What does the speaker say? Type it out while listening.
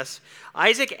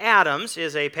Isaac Adams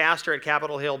is a pastor at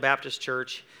Capitol Hill Baptist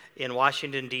Church in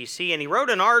Washington, D.C., and he wrote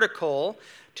an article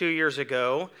 2 years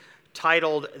ago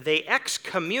titled, "They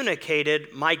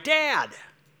Excommunicated My Dad."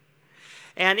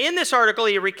 And in this article,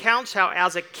 he recounts how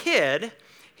as a kid,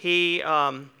 he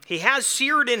has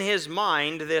seared in his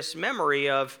mind this memory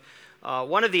of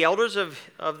one of the elders of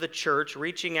the church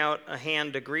reaching out a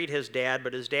hand to greet his dad,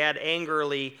 but his dad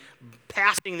angrily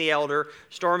passing the elder,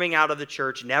 storming out of the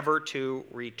church, never to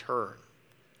return.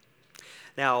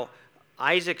 Now,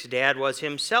 Isaac's dad was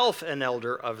himself an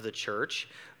elder of the church,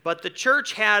 but the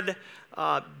church had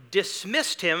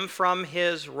dismissed him from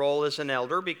his role as an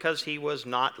elder because he was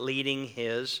not leading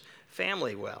his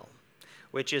family well,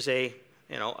 which is a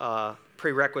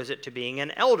prerequisite to being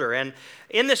an elder. And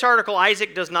in this article,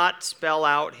 Isaac does not spell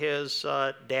out his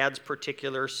dad's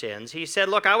particular sins. He said,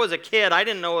 look, I was a kid. I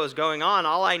didn't know what was going on.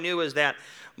 All I knew is that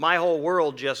my whole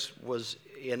world just was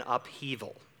in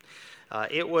upheaval.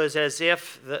 It was as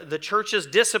if the church's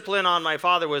discipline on my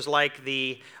father was like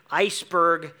the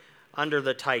iceberg under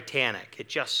the Titanic. It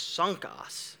just sunk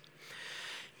us.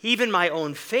 Even my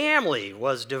own family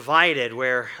was divided,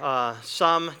 where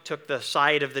some took the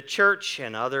side of the church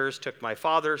and others took my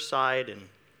father's side.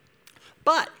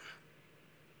 But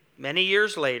many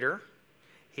years later,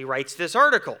 he writes this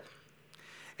article.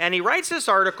 And he writes this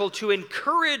article to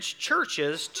encourage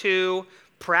churches to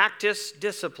practice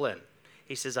discipline.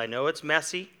 He says, I know it's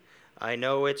messy. I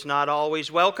know it's not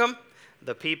always welcome.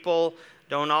 The people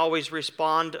don't always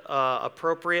respond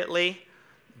appropriately.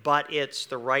 But it's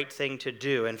the right thing to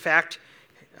do. In fact,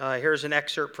 here's an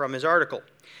excerpt from his article.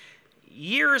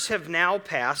 Years have now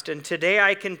passed, and today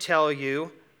I can tell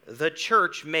you the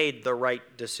church made the right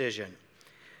decision.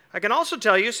 I can also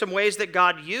tell you some ways that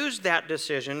God used that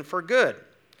decision for good.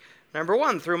 Number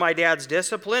one, through my dad's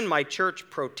discipline, my church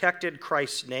protected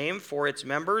Christ's name for its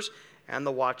members and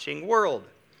the watching world.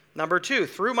 Number two,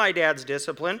 through my dad's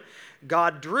discipline,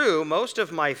 God drew most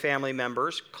of my family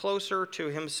members closer to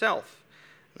himself.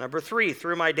 Number three,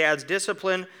 through my dad's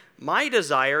discipline, my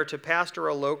desire to pastor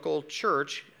a local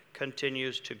church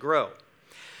continues to grow.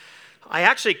 I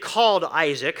actually called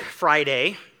Isaac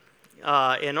Friday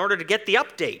in order to get the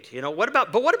update. What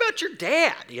about your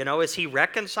dad? Is he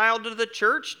reconciled to the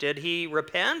church? Did he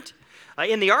repent?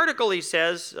 In the article, he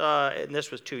says, and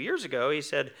this was 2 years ago, he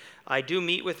said, I do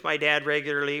meet with my dad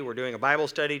regularly. We're doing a Bible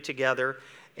study together,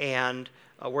 and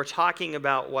we're talking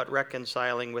about what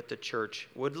reconciling with the church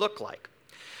would look like.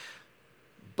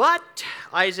 But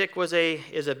Isaac is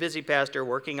a busy pastor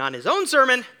working on his own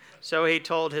sermon, so he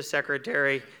told his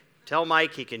secretary, tell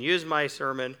Mike he can use my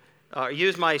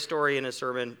story in his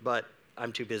sermon, but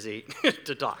I'm too busy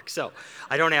to talk, so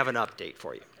I don't have an update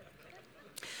for you.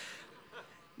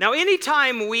 Now,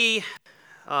 anytime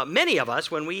many of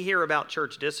us, when we hear about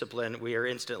church discipline, we are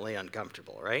instantly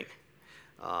uncomfortable, right?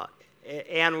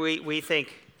 And we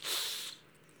think,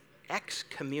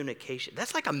 excommunication,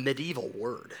 that's like a medieval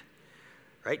word.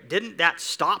 Right? Didn't that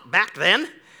stop back then?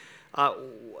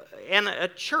 And a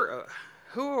church,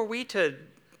 who are we to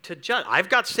judge? I've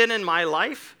got sin in my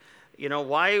life.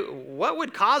 What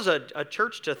would cause a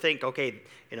church to think, okay,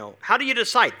 how do you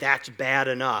decide that's bad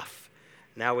enough?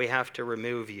 Now we have to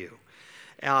remove you.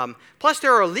 Plus,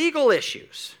 there are legal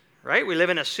issues, right? We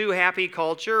live in a sue-happy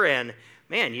culture, and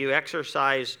man, you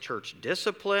exercise church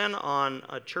discipline on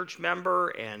a church member,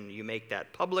 and you make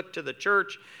that public to the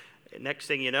church. Next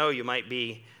thing you know, you might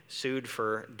be sued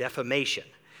for defamation.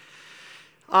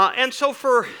 And so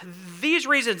for these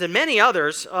reasons and many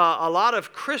others, a lot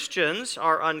of Christians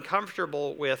are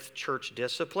uncomfortable with church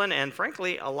discipline, and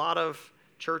frankly, a lot of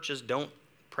churches don't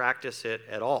practice it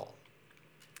at all.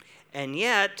 And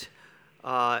yet,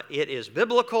 it is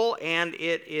biblical, and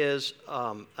it is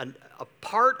a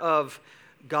part of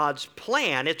God's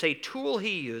plan. It's a tool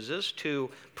he uses to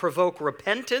provoke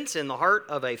repentance in the heart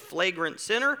of a flagrant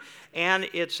sinner, and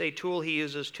it's a tool he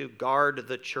uses to guard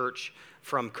the church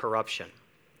from corruption.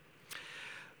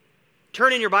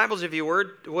 Turn in your Bibles, if you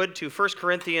would, to 1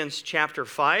 Corinthians chapter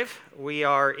 5. We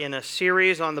are in a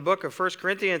series on the book of 1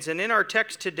 Corinthians, and in our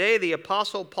text today, the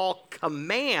Apostle Paul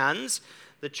commands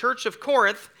the church of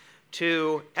Corinth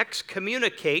to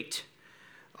excommunicate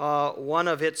one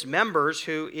of its members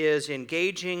who is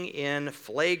engaging in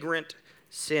flagrant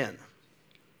sin.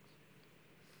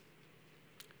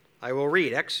 I will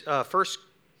read 1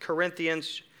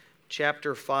 Corinthians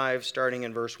chapter 5, starting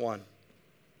in verse 1.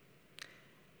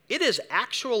 It is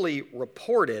actually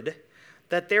reported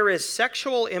that there is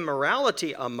sexual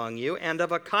immorality among you, and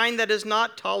of a kind that is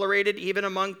not tolerated even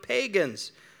among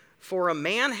pagans, for a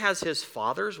man has his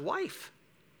father's wife.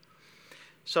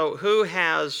 So who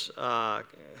has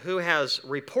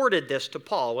reported this to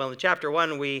Paul? Well, in chapter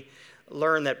 1, we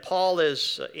learn that Paul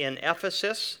is in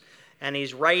Ephesus, and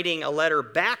he's writing a letter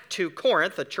back to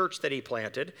Corinth, a church that he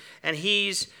planted, and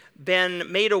he's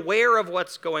been made aware of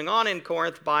what's going on in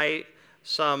Corinth by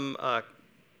some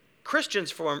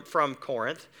Christians from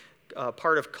Corinth,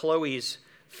 part of Chloe's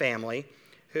family,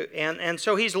 and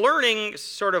so he's learning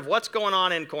sort of what's going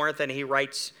on in Corinth, and he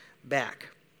writes back.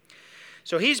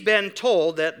 So he's been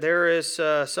told that there is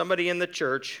somebody in the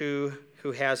church who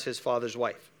has his father's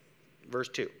wife. Verse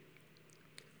 2.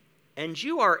 And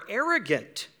you are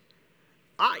arrogant.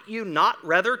 Ought you not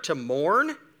rather to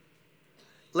mourn?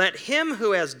 Let him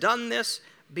who has done this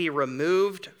be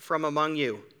removed from among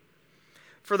you.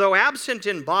 For though absent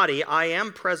in body, I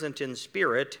am present in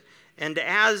spirit, and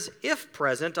as if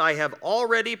present, I have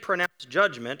already pronounced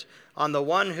judgment on the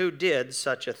one who did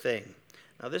such a thing.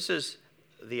 Now this is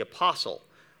the apostle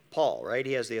Paul, right?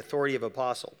 He has the authority of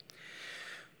apostle.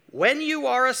 When you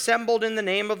are assembled in the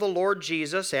name of the Lord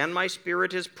Jesus, and my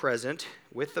spirit is present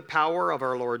with the power of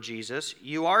our Lord Jesus,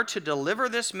 you are to deliver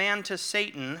this man to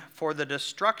Satan for the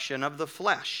destruction of the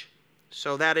flesh,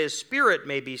 so that his spirit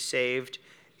may be saved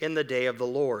in the day of the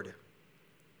Lord.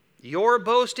 Your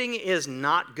boasting is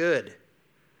not good.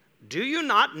 Do you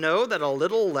not know that a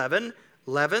little leaven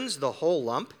leavens the whole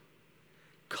lump?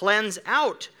 Cleanse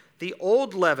out the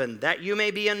old leaven, that you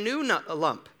may be a new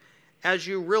lump, as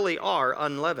you really are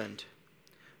unleavened.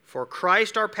 For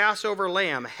Christ our Passover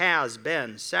lamb has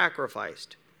been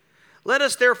sacrificed. Let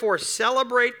us therefore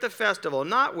celebrate the festival,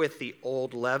 not with the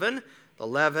old leaven, the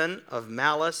leaven of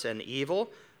malice and evil,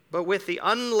 but with the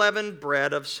unleavened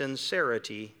bread of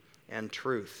sincerity and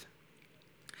truth.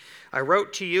 I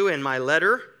wrote to you in my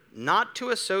letter not to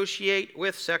associate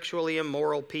with sexually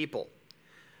immoral people.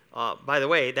 By the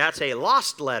way, that's a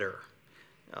lost letter.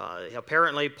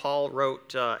 Apparently, Paul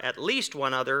wrote at least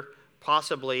one other,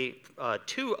 possibly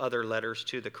two other letters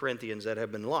to the Corinthians that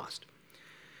have been lost.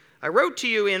 I wrote to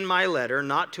you in my letter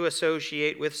not to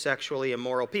associate with sexually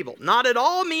immoral people, not at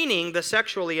all meaning the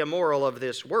sexually immoral of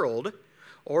this world,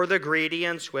 or the greedy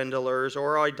and swindlers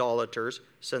or idolaters,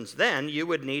 since then you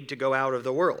would need to go out of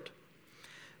the world.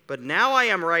 But now I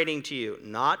am writing to you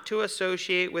not to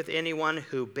associate with anyone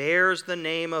who bears the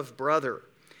name of brother,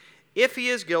 if he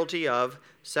is guilty of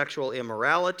sexual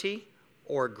immorality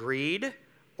or greed,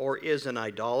 or is an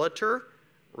idolater,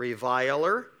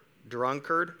 reviler,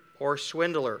 drunkard, or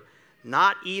swindler,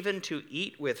 not even to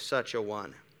eat with such a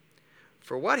one.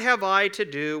 For what have I to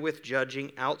do with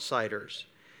judging outsiders?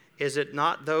 Is it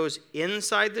not those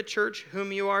inside the church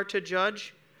whom you are to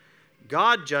judge?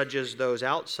 God judges those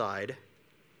outside.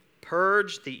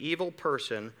 Purge the evil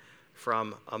person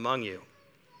from among you.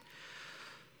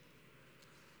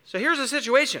 So here's the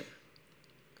situation.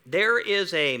 There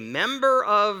is a member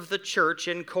of the church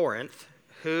in Corinth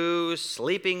who's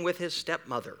sleeping with his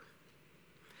stepmother.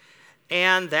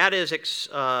 And that is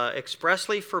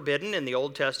expressly forbidden in the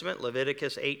Old Testament,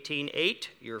 Leviticus 18:8.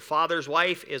 Your father's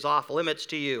wife is off limits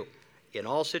to you in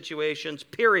all situations,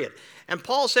 period. And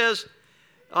Paul says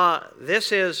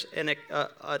this is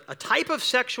a type of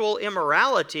sexual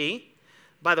immorality.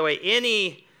 By the way,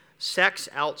 any sex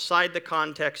outside the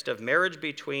context of marriage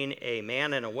between a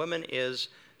man and a woman is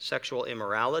sexual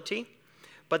immorality.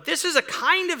 But this is a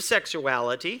kind of sexual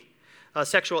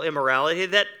immorality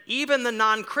that even the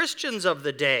non-Christians of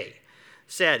the day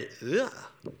said, ugh,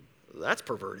 that's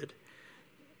perverted.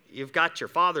 You've got your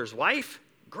father's wife?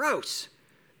 Gross.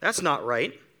 That's not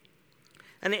right.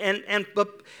 And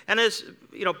as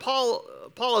you know,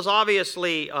 Paul is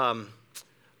obviously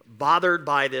bothered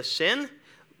by this sin,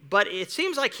 but it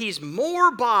seems like he's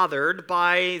more bothered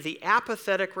by the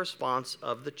apathetic response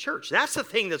of the church. That's the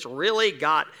thing that's really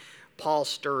got Paul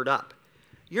stirred up.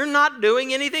 You're not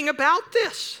doing anything about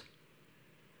this.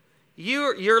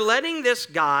 You're letting this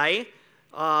guy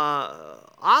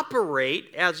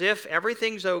operate as if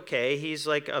everything's okay. He's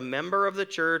like a member of the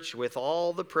church with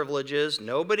all the privileges.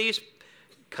 Nobody's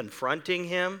confronting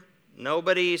him.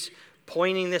 Nobody's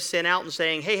pointing this sin out and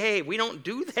saying, hey, we don't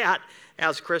do that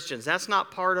as Christians. That's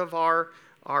not part of our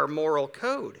moral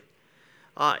code.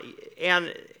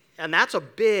 And that's a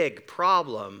big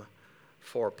problem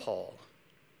for Paul.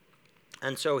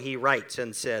 And so he writes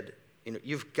and said,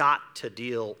 you've got to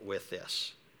deal with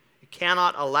this. You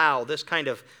cannot allow this kind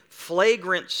of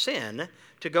flagrant sin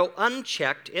to go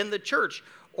unchecked in the church,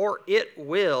 or it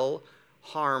will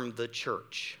harm the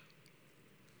church.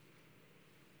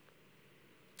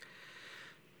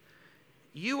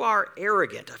 You are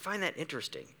arrogant. I find that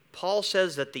interesting. Paul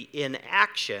says that the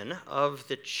inaction of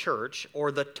the church,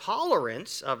 or the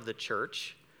tolerance of the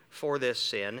church for this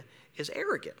sin, is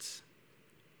arrogance.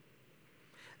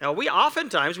 Now,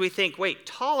 oftentimes we think, wait,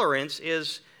 tolerance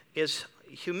is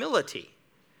humility.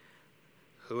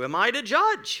 Who am I to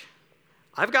judge?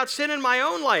 I've got sin in my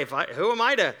own life. Who am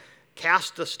I to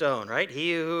cast the stone, right?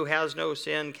 He who has no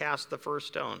sin cast the first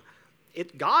stone.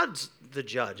 God's the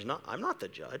judge. I'm not the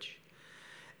judge.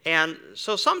 And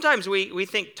so sometimes we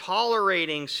think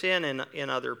tolerating sin in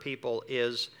other people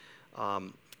is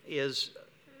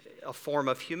a form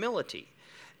of humility.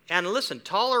 And listen,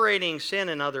 tolerating sin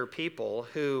in other people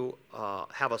who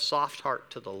have a soft heart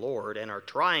to the Lord and are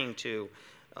trying to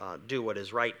do what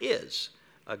is right is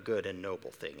a good and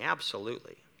noble thing,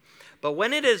 absolutely. But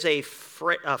when it is a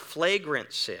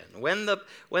flagrant sin, when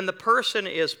the person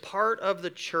is part of the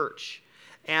church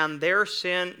and their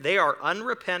sin, they are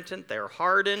unrepentant, they're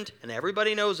hardened, and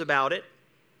everybody knows about it,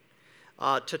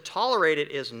 to tolerate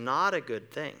it is not a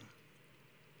good thing.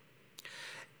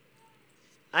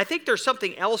 I think there's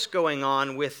something else going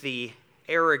on with the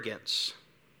arrogance.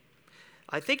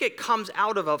 I think it comes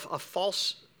out of a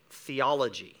false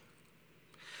theology.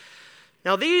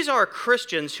 Now, these are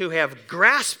Christians who have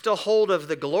grasped a hold of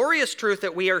the glorious truth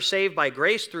that we are saved by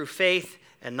grace through faith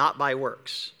and not by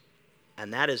works.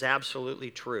 And that is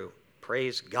absolutely true.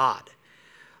 Praise God.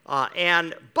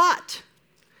 But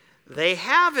they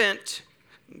haven't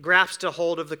grasped a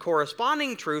hold of the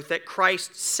corresponding truth that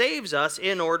Christ saves us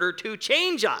in order to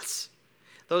change us.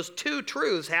 Those two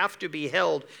truths have to be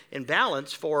held in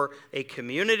balance for a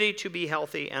community to be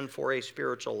healthy and for a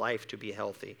spiritual life to be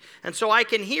healthy. And so I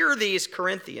can hear these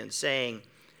Corinthians saying,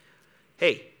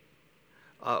 hey,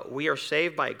 we are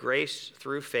saved by grace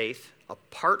through faith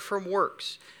apart from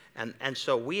works. And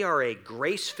so we are a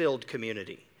grace-filled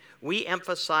community. We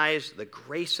emphasize the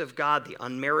grace of God, the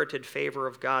unmerited favor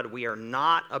of God. We are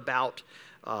not about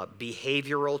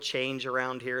behavioral change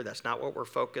around here. That's not what we're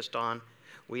focused on.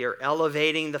 We are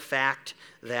elevating the fact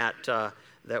that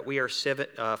we are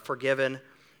forgiven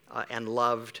and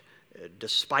loved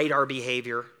despite our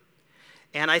behavior.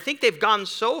 And I think they've gone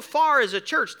so far as a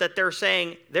church that they're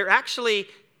saying they're actually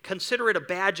consider it a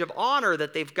badge of honor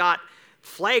that they've got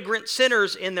flagrant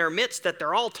sinners in their midst that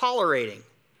they're all tolerating.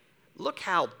 Look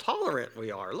how tolerant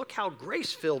we are. Look how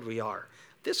grace-filled we are.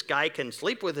 This guy can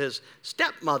sleep with his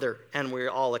stepmother and we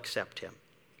all accept him.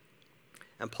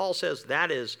 And Paul says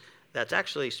that's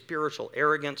actually spiritual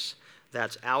arrogance.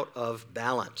 That's out of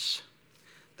balance.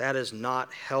 That is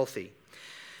not healthy.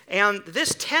 And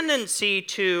this tendency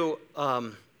to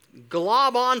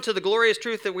glob on to the glorious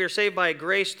truth that we are saved by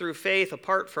grace through faith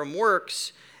apart from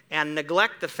works and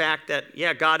neglect the fact that,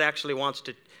 God actually wants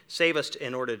to save us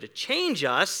in order to change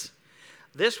us,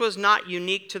 this was not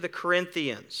unique to the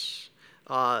Corinthians.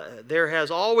 There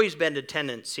has always been a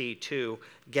tendency to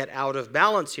get out of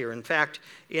balance here. In fact,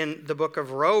 in the book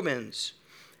of Romans,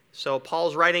 so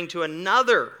Paul's writing to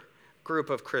another group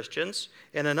of Christians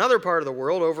in another part of the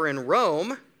world, over in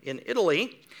Rome, in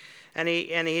Italy, and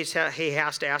he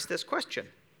has to ask this question.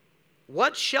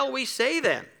 What shall we say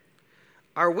then?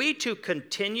 Are we to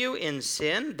continue in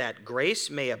sin that grace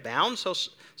may abound? So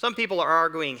some people are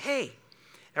arguing, hey,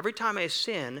 every time I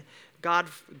sin, God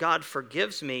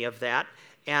forgives me of that,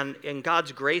 and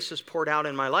God's grace is poured out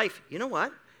in my life. You know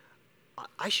what?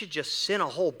 I should just sin a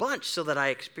whole bunch so that I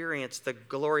experience the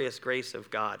glorious grace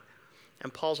of God.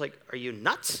 And Paul's like, are you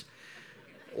nuts?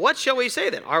 What shall we say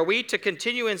then? Are we to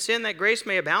continue in sin that grace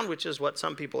may abound, which is what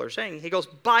some people are saying? He goes,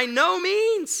 by no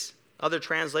means. Other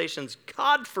translations,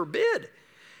 God forbid.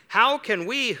 How can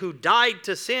we who died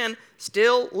to sin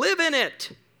still live in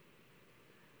it?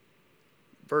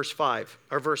 Verse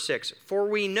 6, for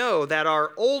we know that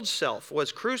our old self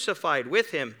was crucified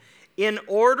with him in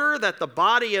order that the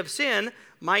body of sin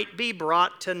might be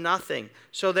brought to nothing,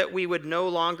 so that we would no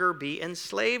longer be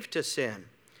enslaved to sin.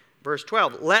 Verse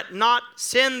 12, let not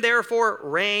sin therefore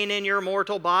reign in your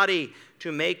mortal body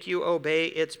to make you obey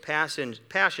its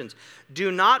passions.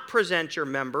 Do not present your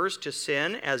members to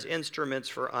sin as instruments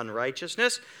for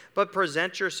unrighteousness, but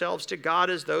present yourselves to God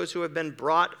as those who have been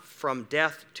brought from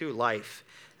death to life,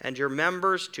 and your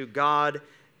members to God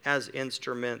as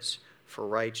instruments for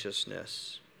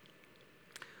righteousness.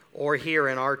 Or here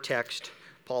in our text,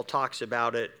 Paul talks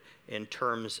about it in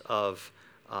terms of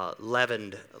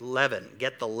leaven.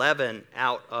 Get the leaven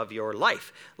out of your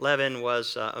life. Leaven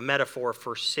was a metaphor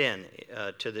for sin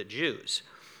to the Jews.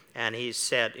 And he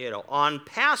said, on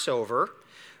Passover,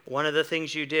 one of the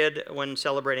things you did when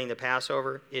celebrating the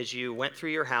Passover is you went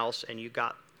through your house and you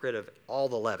got rid of all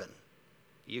the leaven.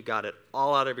 You got it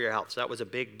all out of your house. That was a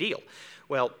big deal.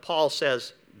 Well, Paul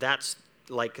says that's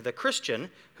like the Christian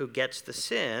who gets the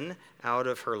sin out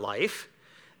of her life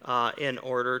in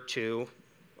order to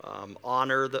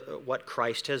honor what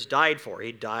Christ has died for.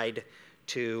 He died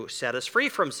to set us free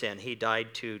from sin. He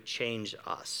died to change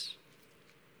us.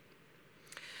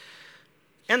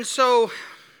 And so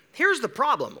here's the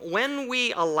problem. When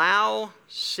we allow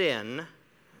sin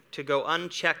to go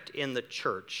unchecked in the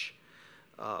church,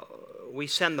 we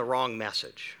send the wrong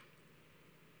message.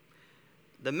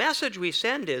 The message we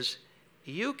send is,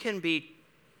 you can be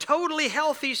totally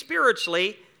healthy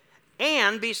spiritually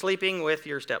and be sleeping with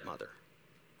your stepmother.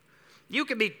 You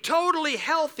can be totally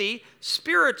healthy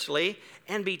spiritually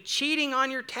and be cheating on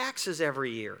your taxes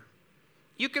every year.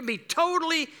 You can be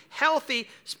totally healthy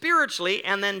spiritually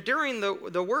and then during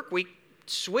the work week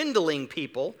swindling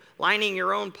people, lining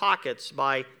your own pockets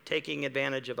by taking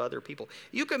advantage of other people.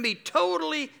 You can be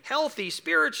totally healthy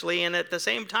spiritually and at the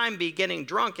same time be getting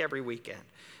drunk every weekend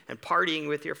and partying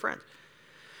with your friends.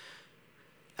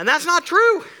 And that's not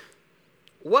true.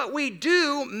 What we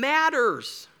do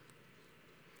matters.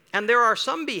 And there are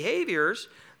some behaviors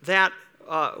that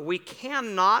we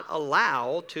cannot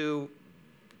allow to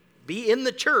be in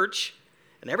the church,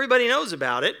 and everybody knows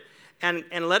about it, and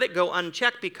let it go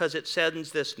unchecked because it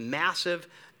sends this massive,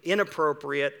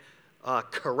 inappropriate,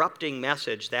 corrupting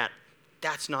message that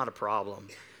that's not a problem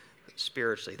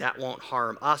spiritually. That won't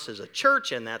harm us as a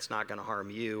church, and that's not going to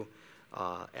harm you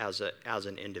as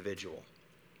an individual.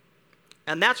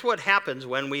 And that's what happens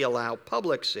when we allow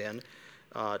public sin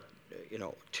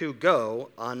to go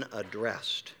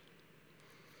unaddressed.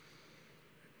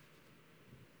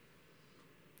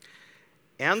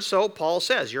 And so Paul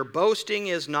says, your boasting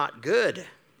is not good.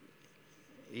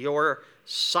 Your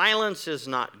silence is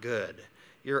not good.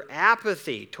 Your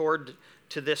apathy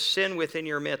to this sin within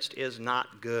your midst is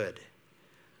not good.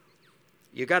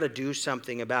 You got to do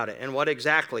something about it. And what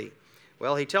exactly?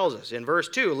 Well, he tells us in verse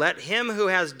 2, let him who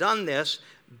has done this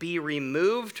be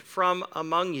removed from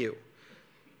among you.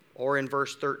 Or in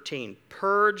verse 13,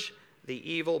 purge the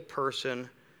evil person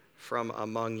from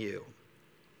among you.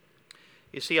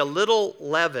 You see, a little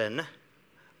leaven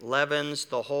leavens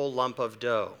the whole lump of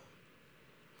dough.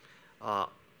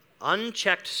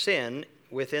 Unchecked sin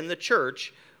within the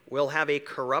church will have a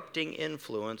corrupting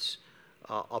influence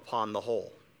upon the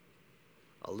whole.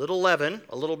 A little leaven,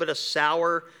 a little bit of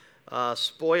sour,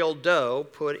 spoiled dough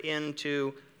put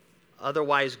into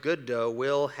otherwise good dough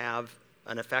will have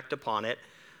an effect upon it.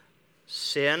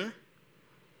 Sin,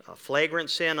 flagrant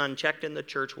sin unchecked in the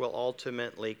church will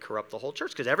ultimately corrupt the whole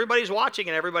church because everybody's watching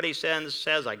and everybody says,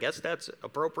 I guess that's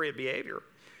appropriate behavior.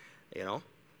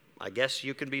 I guess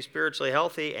you can be spiritually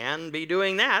healthy and be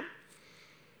doing that.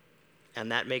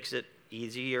 And that makes it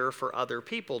easier for other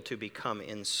people to become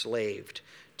enslaved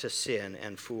to sin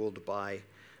and fooled by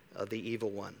the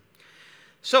evil one.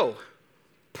 So,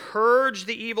 purge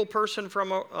the evil person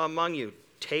from among you.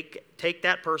 Take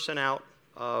that person out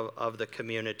of the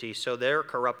community so their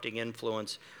corrupting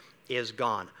influence is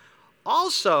gone.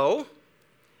 Also,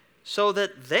 so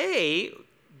that they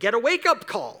get a wake-up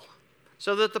call.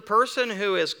 So that the person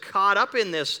who is caught up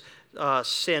in this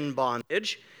sin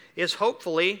bondage is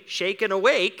hopefully shaken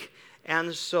awake,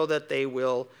 and so that they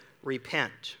will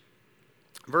repent.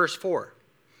 Verse 4.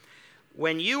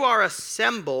 When you are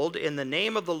assembled in the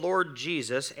name of the Lord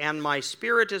Jesus, and my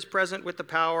spirit is present with the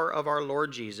power of our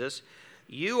Lord Jesus,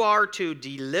 you are to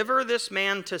deliver this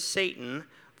man to Satan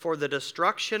for the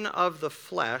destruction of the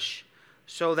flesh,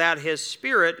 so that his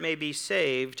spirit may be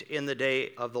saved in the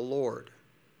day of the Lord.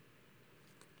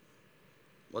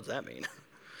 What does that mean?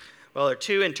 Well, there are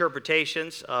two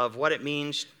interpretations of what it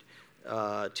means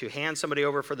to hand somebody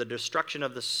over for the destruction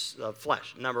of the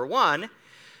flesh. Number one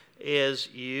is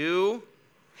you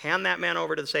hand that man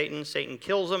over to Satan. Satan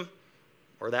kills him,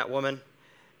 or that woman,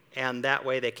 and that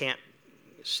way they can't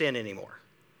sin anymore.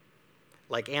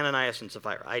 Like Ananias and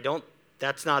Sapphira. I don't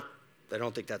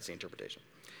think that's the interpretation.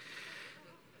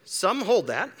 Some hold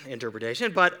that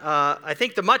interpretation, but I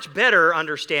think the much better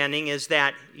understanding is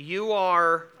that you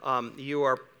are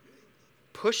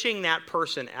pushing that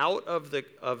person out of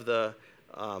the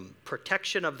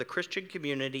protection of the Christian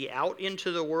community out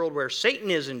into the world where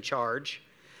Satan is in charge,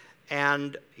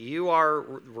 and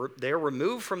they're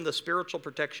removed from the spiritual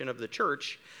protection of the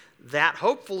church. That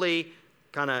hopefully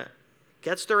kind of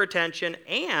gets their attention,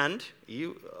 and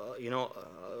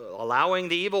allowing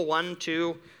the evil one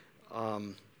to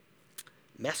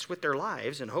mess with their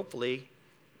lives, and hopefully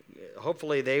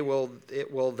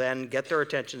it will then get their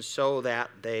attention so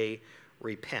that they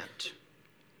repent,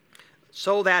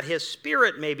 so that his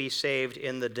spirit may be saved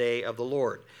in the day of the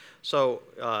Lord. So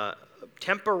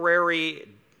temporary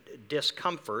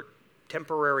discomfort,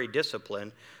 temporary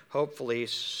discipline, hopefully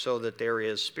so that there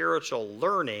is spiritual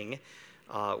learning,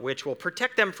 which will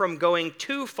protect them from going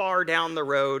too far down the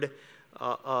road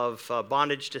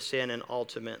bondage to sin and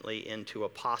ultimately into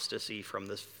apostasy from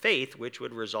the faith, which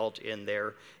would result in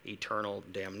their eternal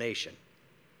damnation.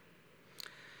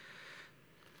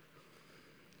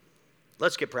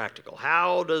 Let's get practical.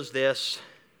 How does this,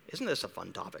 isn't this a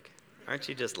fun topic? Aren't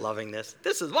you just loving this?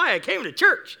 This is why I came to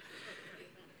church.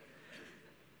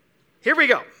 Here we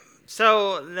go.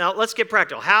 So now let's get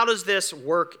practical. How does this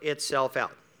work itself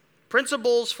out?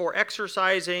 Principles for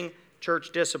exercising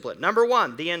church discipline. Number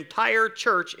one, the entire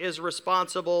church is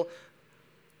responsible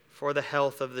for the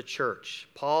health of the church.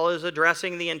 Paul is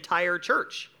addressing the entire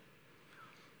church.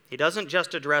 He doesn't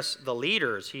just address the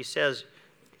leaders. He says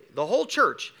the whole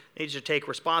church needs to take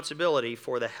responsibility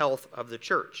for the health of the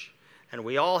church. And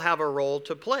we all have a role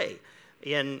to play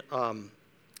in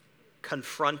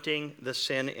confronting the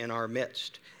sin in our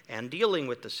midst and dealing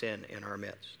with the sin in our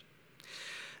midst.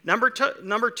 Number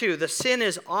two, the sin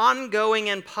is ongoing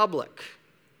and public,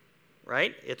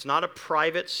 right? It's not a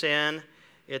private sin.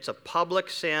 It's a public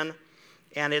sin,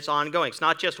 and it's ongoing. It's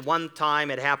not just one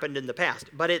time it happened in the past,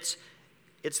 but it's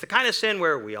the kind of sin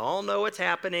where we all know it's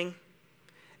happening,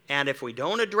 and if we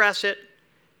don't address it,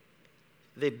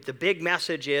 the big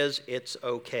message is it's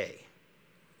okay.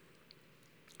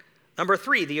 Number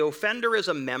three, the offender is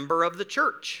a member of the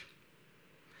church.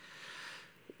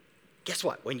 Guess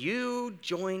what? When you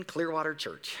join Clearwater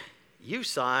Church, you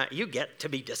get to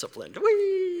be disciplined.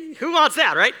 Whee! Who wants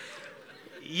that, right?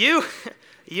 You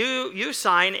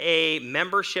sign a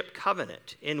membership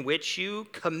covenant in which you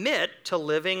commit to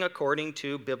living according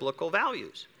to biblical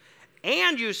values.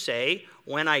 And you say,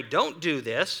 when I don't do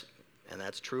this, and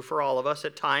that's true for all of us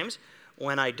at times,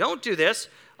 when I don't do this,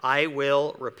 I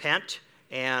will repent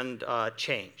and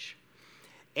change.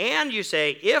 And you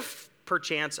say, if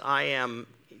perchance I am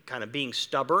kind of being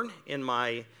stubborn in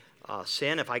my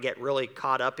sin, if I get really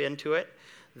caught up into it,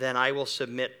 then I will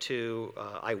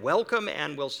I welcome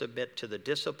and will submit to the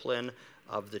discipline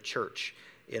of the church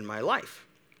in my life.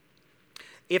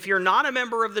 If you're not a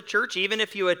member of the church, even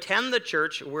if you attend the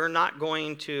church, we're not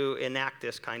going to enact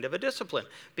this kind of a discipline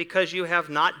because you have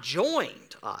not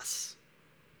joined us.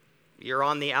 You're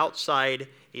on the outside,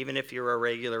 even if you're a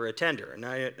regular attender. And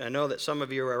I know that some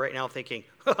of you are right now thinking,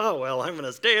 oh, well, I'm going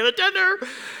to stay an attender.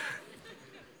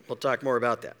 We'll talk more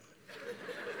about that.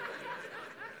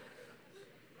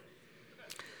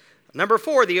 Number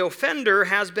four, the offender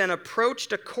has been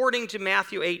approached according to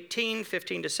Matthew 18,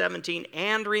 15 to 17,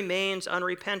 and remains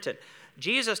unrepentant.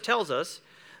 Jesus tells us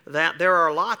that there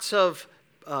are lots of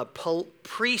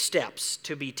pre-steps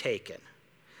to be taken.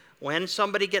 When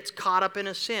somebody gets caught up in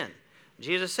a sin,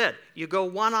 Jesus said, you go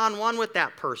one-on-one with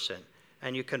that person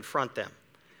and you confront them,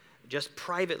 just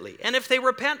privately. And if they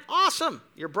repent, awesome,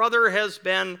 your brother has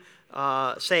been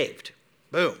saved.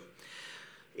 Boom.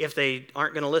 If they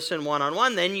aren't going to listen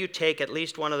one-on-one, then you take at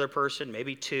least one other person,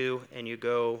 maybe two, and you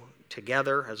go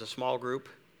together as a small group.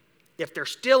 If they're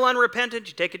still unrepentant,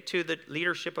 you take it to the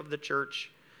leadership of the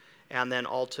church and then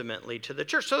ultimately to the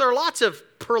church. So there are lots of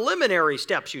preliminary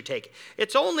steps you take.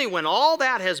 It's only when all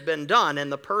that has been done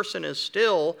and the person is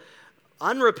still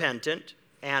unrepentant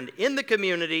and in the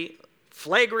community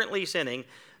flagrantly sinning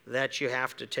that you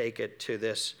have to take it to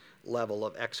this level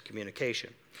of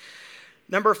excommunication.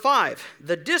 Number five,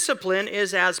 the discipline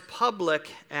is as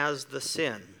public as the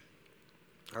sin.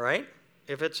 All right?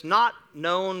 If it's not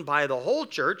known by the whole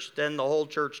church, then the whole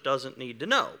church doesn't need to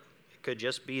know. It could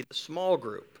just be the small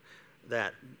group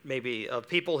that maybe of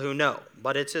people who know.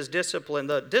 But it's as discipline.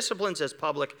 The discipline's as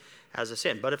public as a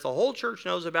sin. But if the whole church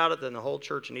knows about it, then the whole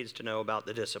church needs to know about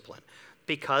the discipline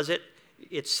because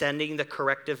it's sending the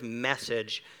corrective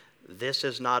message. This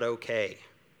is not okay.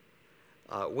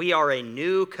 We are a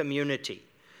new community.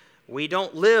 We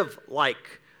don't live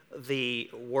like the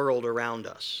world around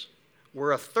us.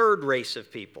 We're a third race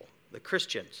of people, the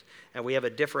Christians, and we have a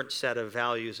different set of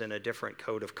values and a different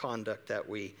code of conduct that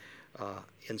we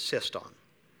insist on.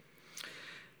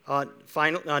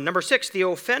 Number six, the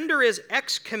offender is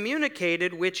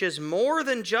excommunicated, which is more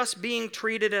than just being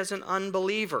treated as an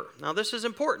unbeliever. Now, this is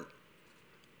important.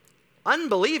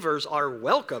 Unbelievers are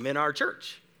welcome in our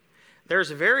church. There's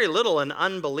very little an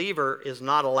unbeliever is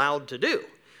not allowed to do.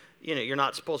 You know, you're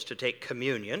not supposed to take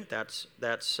communion. That's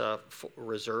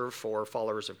reserved for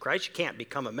followers of Christ. You can't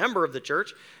become a member of the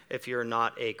church if you're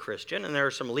not a Christian. And there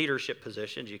are some leadership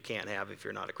positions you can't have if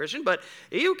you're not a Christian. But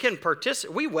you can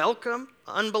participate. We welcome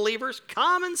unbelievers.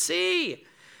 Come and see.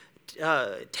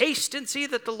 Taste and see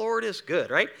that the Lord is good,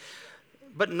 right?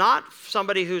 But not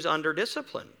somebody who's under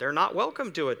discipline. They're not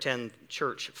welcome to attend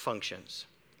church functions.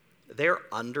 They're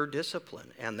under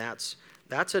discipline, and that's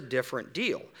a different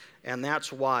deal. And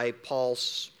that's why Paul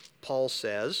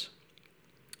says,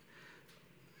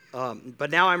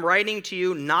 But now I'm writing to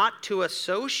you not to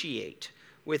associate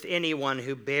with anyone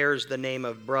who bears the name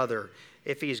of brother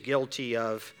if he's guilty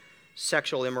of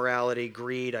sexual immorality,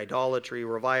 greed, idolatry,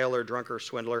 reviler, drunkard,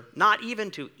 swindler, not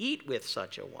even to eat with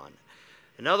such a one.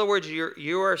 In other words,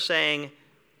 you are saying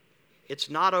it's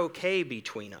not okay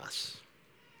between us,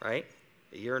 right?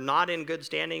 You're not in good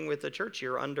standing with the church.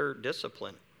 You're under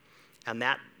discipline. And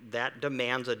that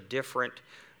demands a different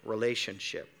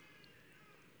relationship.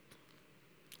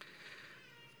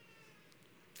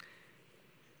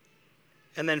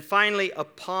 And then finally,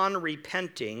 upon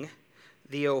repenting,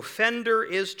 the offender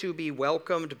is to be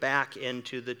welcomed back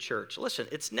into the church. Listen,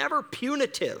 it's never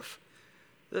punitive.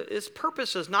 Its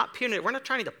purpose is not punitive. We're not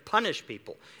trying to punish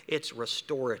people. It's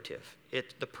restorative.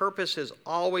 The purpose is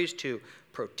always to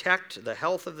protect the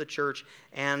health of the church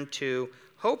and to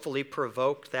hopefully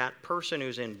provoke that person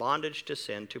who's in bondage to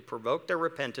sin, to provoke their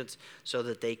repentance so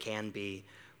that they can be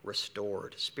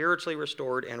restored, spiritually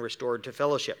restored and restored to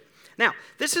fellowship. Now,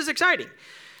 this is exciting.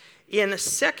 In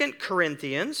 2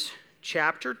 Corinthians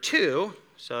chapter 2,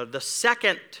 so the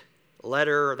second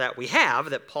letter that we have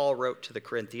that Paul wrote to the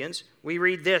Corinthians, we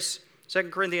read this, 2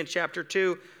 Corinthians chapter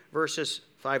 2, verses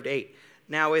 5 to 8.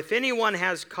 Now, if anyone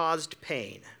has caused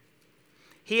pain,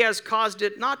 he has caused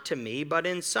it not to me, but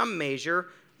in some measure,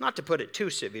 not to put it too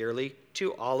severely,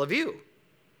 to all of you.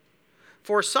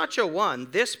 For such a one,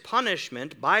 this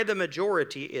punishment by the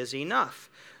majority is enough.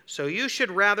 So you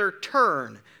should rather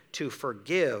turn to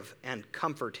forgive and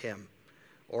comfort him,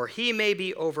 or he may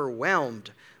be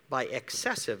overwhelmed by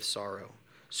excessive sorrow.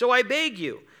 So I beg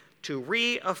you to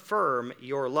reaffirm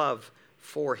your love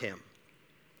for him.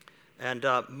 And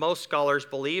most scholars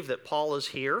believe that Paul is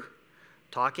here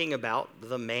talking about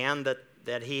the man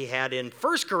that he had in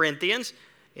 1 Corinthians,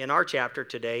 in our chapter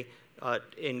today,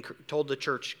 told the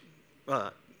church,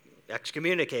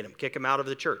 excommunicate him, kick him out of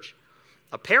the church.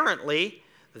 Apparently,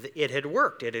 it had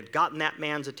worked. It had gotten that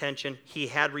man's attention. He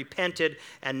had repented,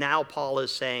 and now Paul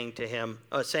is saying to him,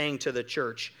 saying to the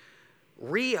church,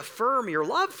 reaffirm your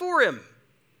love for him.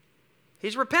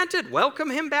 He's repented. Welcome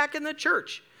him back in the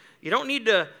church. You don't need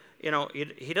to,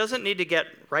 he doesn't need to get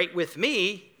right with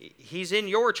me. He's in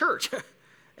your church.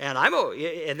 And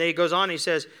then he goes on, he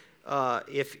says,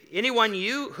 if anyone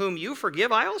whom you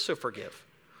forgive, I also forgive.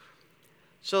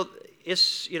 So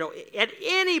it's, at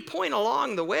any point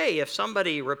along the way, if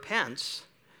somebody repents,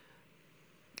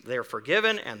 they're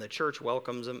forgiven and the church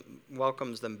welcomes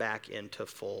them back into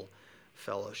full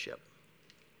fellowship.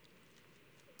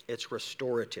 It's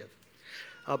restorative.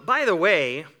 By the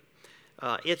way,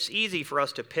 it's easy for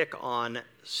us to pick on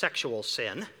sexual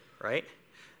sin, right?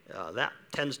 That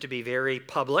tends to be very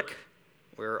public.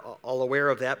 We're all aware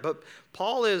of that. But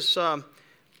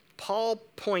Paul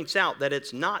points out that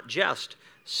it's not just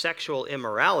sexual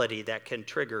immorality that can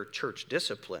trigger church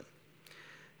discipline.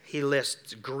 He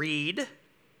lists greed,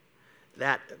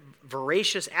 that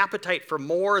voracious appetite for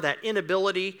more, that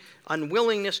inability,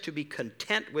 unwillingness to be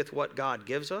content with what God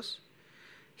gives us.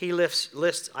 He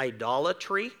lists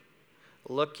idolatry,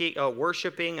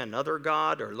 worshiping another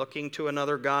god or looking to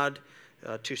another god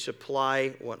to supply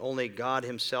what only God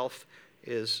himself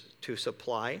is to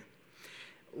supply.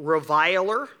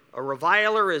 Reviler. A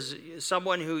reviler is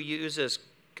someone who is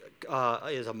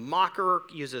a mocker,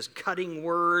 uses cutting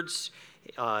words,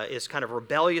 is kind of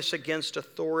rebellious against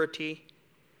authority.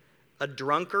 A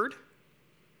drunkard.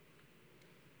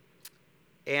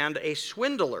 And a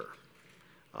swindler.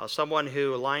 Someone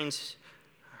who lines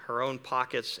her own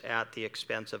pockets at the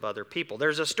expense of other people.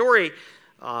 There's a story,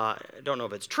 I don't know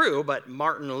if it's true, but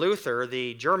Martin Luther,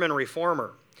 the German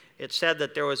reformer, it said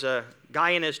that there was a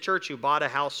guy in his church who bought a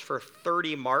house for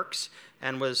 30 marks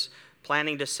and was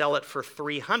planning to sell it for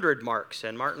 300 marks.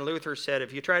 And Martin Luther said,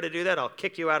 if you try to do that, I'll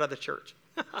kick you out of the church.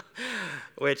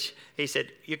 Which he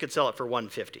said, you could sell it for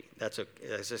 150. That's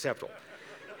acceptable.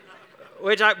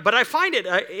 But I find it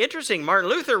interesting. Martin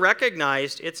Luther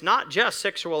recognized it's not just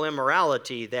sexual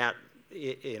immorality that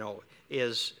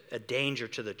is a danger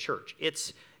to the church.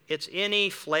 It's any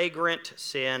flagrant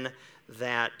sin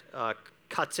that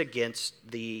cuts against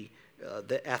the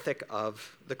ethic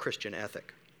of the Christian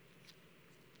ethic.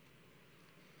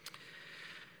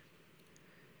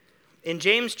 In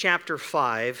James chapter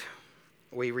 5,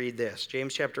 we read this.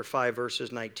 James chapter 5,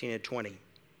 verses 19 and 20.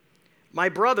 My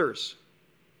brothers,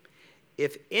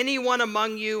 if anyone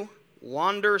among you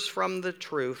wanders from the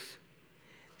truth,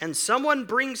 and someone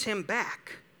brings him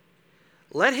back,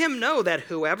 let him know that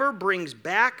whoever brings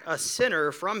back a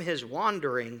sinner from his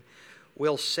wandering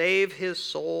will save his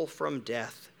soul from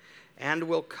death and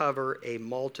will cover a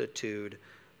multitude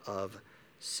of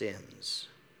sins.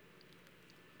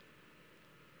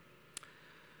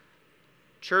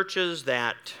 churches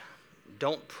that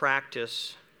don't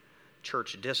practice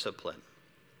church discipline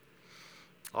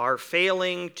are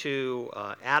failing to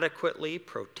adequately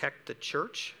protect the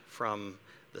church from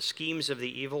the schemes of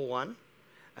the evil one,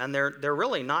 and they're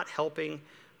really not helping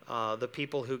the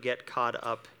people who get caught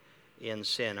up in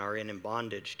sin, are in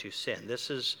bondage to sin.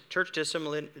 Church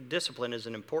discipline is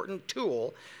an important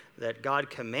tool that God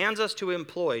commands us to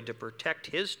employ to protect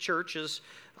His church's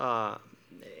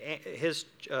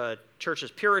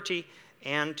purity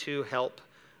and to help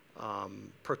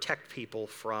protect people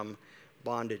from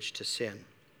bondage to sin.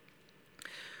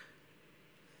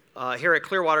 Here at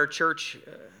Clearwater Church,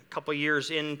 a couple years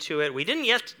into it, we didn't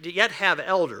yet have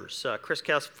elders. Chris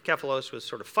Kefalos was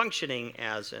sort of functioning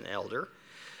as an elder,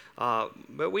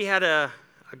 but we had a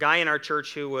guy in our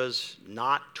church who was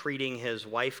not treating his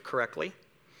wife correctly,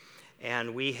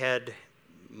 and we had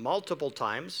multiple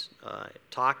times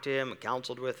talked to him,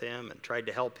 counseled with him, and tried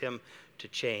to help him to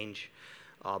change,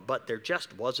 but there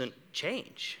just wasn't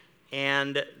change.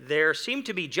 And there seemed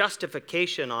to be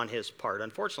justification on his part.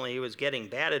 Unfortunately, he was getting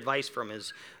bad advice from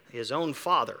his own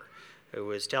father, who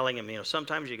was telling him,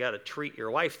 sometimes you got to treat your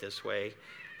wife this way,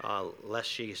 lest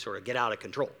she sort of get out of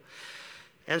control.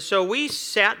 And so we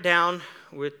sat down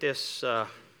with this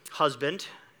husband,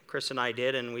 Chris and I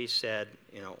did, and we said,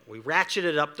 we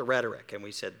ratcheted up the rhetoric, and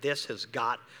we said, this has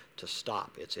got to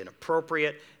stop. It's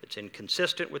inappropriate. It's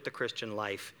inconsistent with the Christian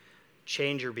life.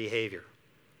 Change your behavior.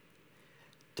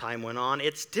 Time went on.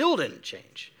 It still didn't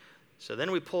change. So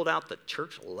then we pulled out the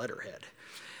church letterhead.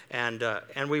 And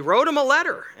we wrote him a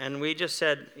letter. And we just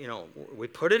said, we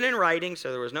put it in writing so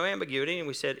there was no ambiguity. And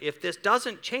we said, if this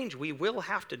doesn't change, we will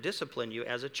have to discipline you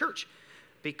as a church,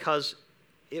 because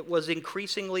it was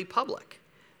increasingly public.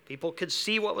 People could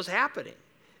see what was happening.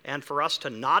 And for us to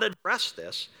not address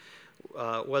this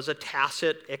was a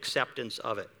tacit acceptance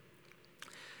of it.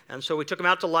 And so we took him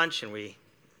out to lunch, and we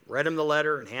read him the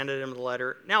letter and handed him the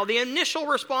letter. Now, the initial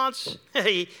response,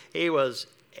 we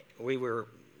were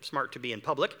smart to be in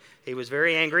public. He was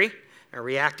very angry and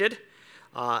reacted.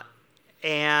 But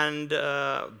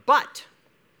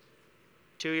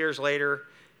 2 years later,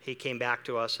 he came back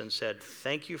to us and said,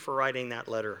 thank you for writing that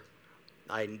letter.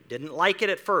 I didn't like it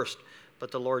at first,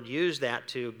 but the Lord used that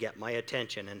to get my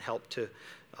attention and help to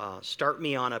start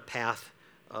me on a path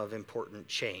of important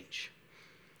change.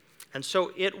 And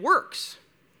so it works.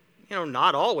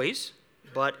 Not always,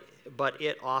 but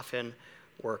it often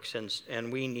works.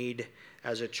 And we need,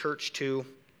 as a church, to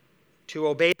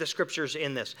obey the scriptures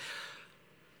in this.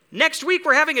 Next week,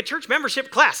 we're having a church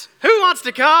membership class. Who wants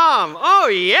to come? Oh,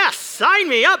 yes. Sign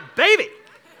me up, baby.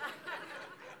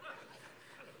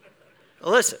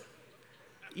 Listen,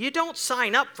 you don't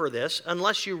sign up for this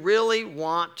unless you really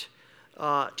want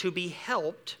to be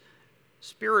helped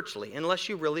spiritually, unless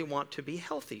you really want to be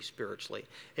healthy spiritually,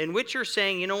 in which you're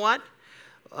saying, you know what?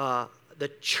 The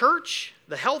church,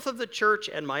 the health of the church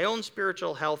and my own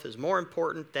spiritual health is more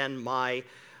important than my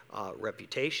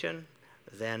reputation,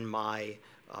 than my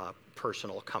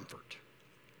personal comfort.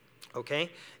 Okay?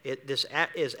 This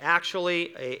is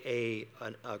actually a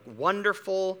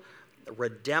wonderful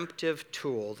redemptive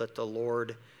tool that the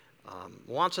Lord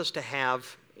wants us to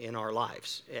have in our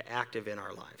lives, active in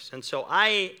our lives. And so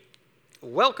I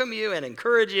welcome you and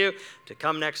encourage you to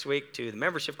come next week to the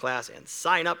membership class and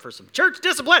sign up for some church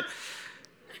discipline.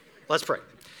 Let's pray.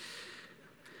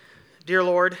 Dear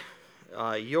Lord,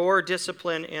 your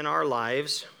discipline in our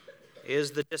lives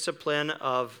is the discipline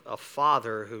of a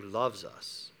Father who loves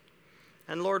us.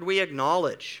 And Lord, we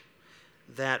acknowledge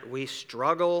that we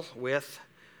struggle with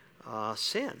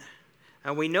sin.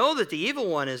 And we know that the evil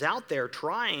one is out there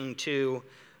trying to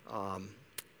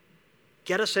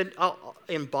get us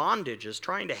in bondage, is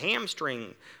trying to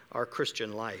hamstring our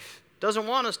Christian life, doesn't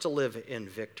want us to live in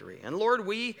victory. And Lord,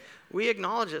 we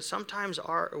acknowledge that sometimes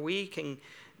we can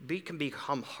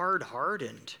become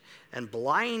hard-hardened and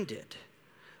blinded,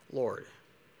 Lord.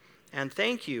 And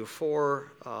thank you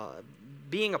for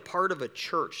being a part of a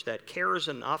church that cares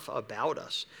enough about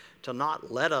us to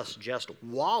not let us just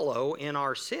wallow in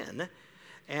our sin,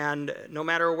 and no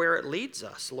matter where it leads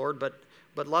us, Lord,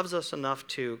 but loves us enough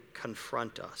to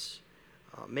confront us.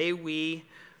 May we,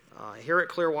 here at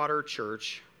Clearwater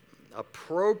Church,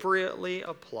 appropriately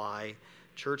apply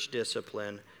church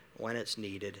discipline when it's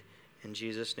needed. In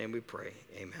Jesus' name we pray,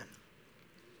 amen.